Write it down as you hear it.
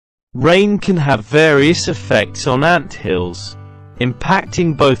Rain can have various effects on anthills,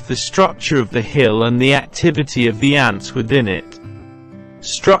 impacting both the structure of the hill and the activity of the ants within it.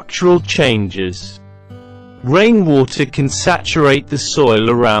 Structural changes. Rainwater can saturate the soil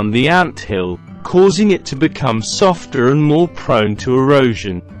around the anthill, causing it to become softer and more prone to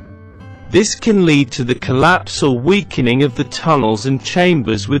erosion. This can lead to the collapse or weakening of the tunnels and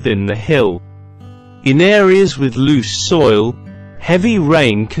chambers within the hill. In areas with loose soil, heavy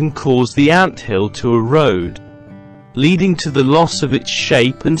rain can cause the anthill to erode, leading to the loss of its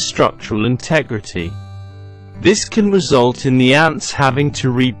shape and structural integrity. This can result in the ants having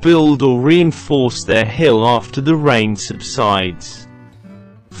to rebuild or reinforce their hill after the rain subsides.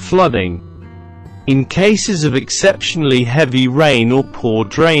 Flooding. In cases of exceptionally heavy rain or poor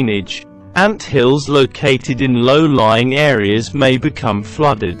drainage, anthills located in low-lying areas may become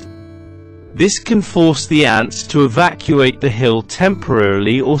flooded. This can force the ants to evacuate the hill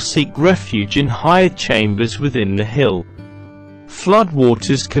temporarily or seek refuge in higher chambers within the hill.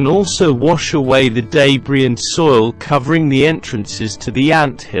 Floodwaters can also wash away the debris and soil covering the entrances to the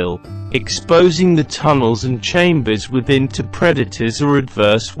anthill, exposing the tunnels and chambers within to predators or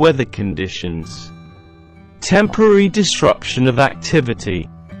adverse weather conditions. Temporary disruption of activity.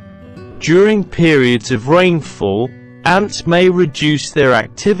 During periods of rainfall, ants may reduce their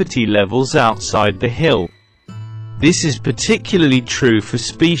activity levels outside the hill. This is particularly true for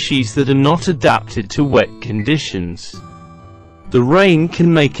species that are not adapted to wet conditions. The rain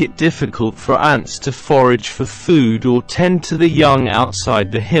can make it difficult for ants to forage for food or tend to the young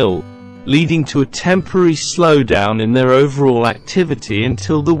outside the hill, leading to a temporary slowdown in their overall activity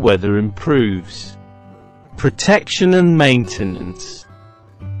until the weather improves. Protection and maintenance.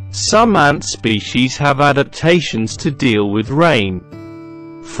 Some ant species have adaptations to deal with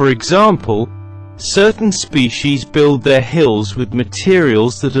rain. For example, certain species build their hills with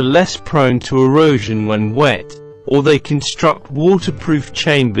materials that are less prone to erosion when wet, or they construct waterproof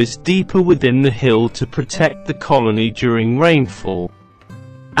chambers deeper within the hill to protect the colony during rainfall.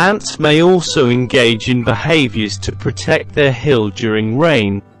 Ants may also engage in behaviors to protect their hill during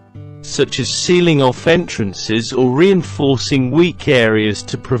rain, such as sealing off entrances or reinforcing weak areas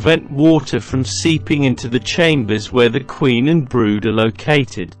to prevent water from seeping into the chambers where the queen and brood are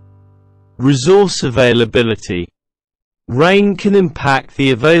located. Resource availability. Rain can impact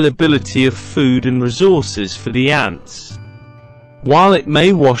the availability of food and resources for the ants. While it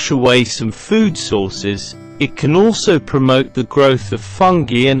may wash away some food sources, it can also promote the growth of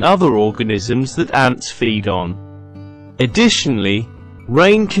fungi and other organisms that ants feed on. Additionally,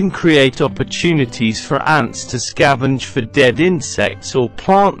 rain can create opportunities for ants to scavenge for dead insects or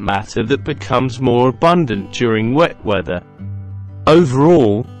plant matter that becomes more abundant during wet weather.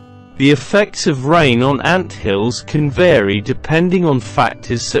 Overall, the effects of rain on anthills can vary depending on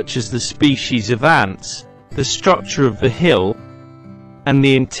factors such as the species of ants, the structure of the hill, and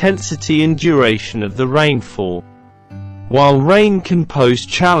the intensity and duration of the rainfall. While rain can pose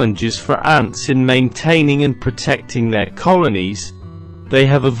challenges for ants in maintaining and protecting their colonies, they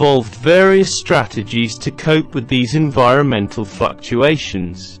have evolved various strategies to cope with these environmental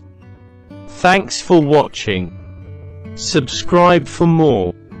fluctuations. Thanks for watching. Subscribe for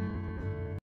more.